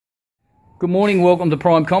Good morning, welcome to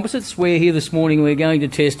Prime Composites. We're here this morning, we're going to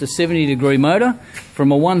test a 70-degree motor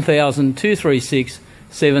from a 1000 236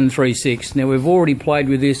 736. Now we've already played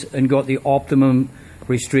with this and got the optimum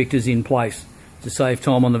restrictors in place to save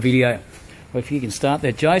time on the video. Well, if you can start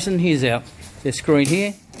that, Jason, here's our screen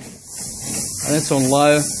here. And that's on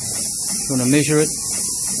low, if you want to measure it.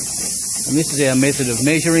 And this is our method of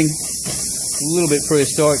measuring. A little bit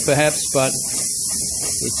prehistoric perhaps, but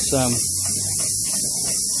it's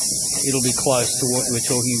it'll be close to what we're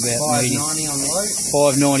talking about. 590 on low.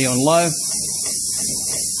 590 on low.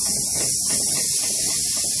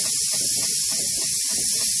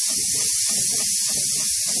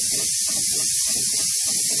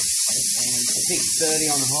 And 630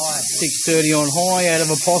 on high. 630 on high out of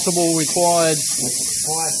a possible required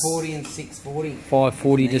 540 and 640.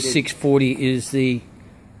 540 to 640 is the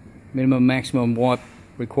minimum maximum wipe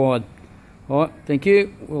required. Alright, thank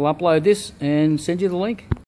you. We'll upload this and send you the link.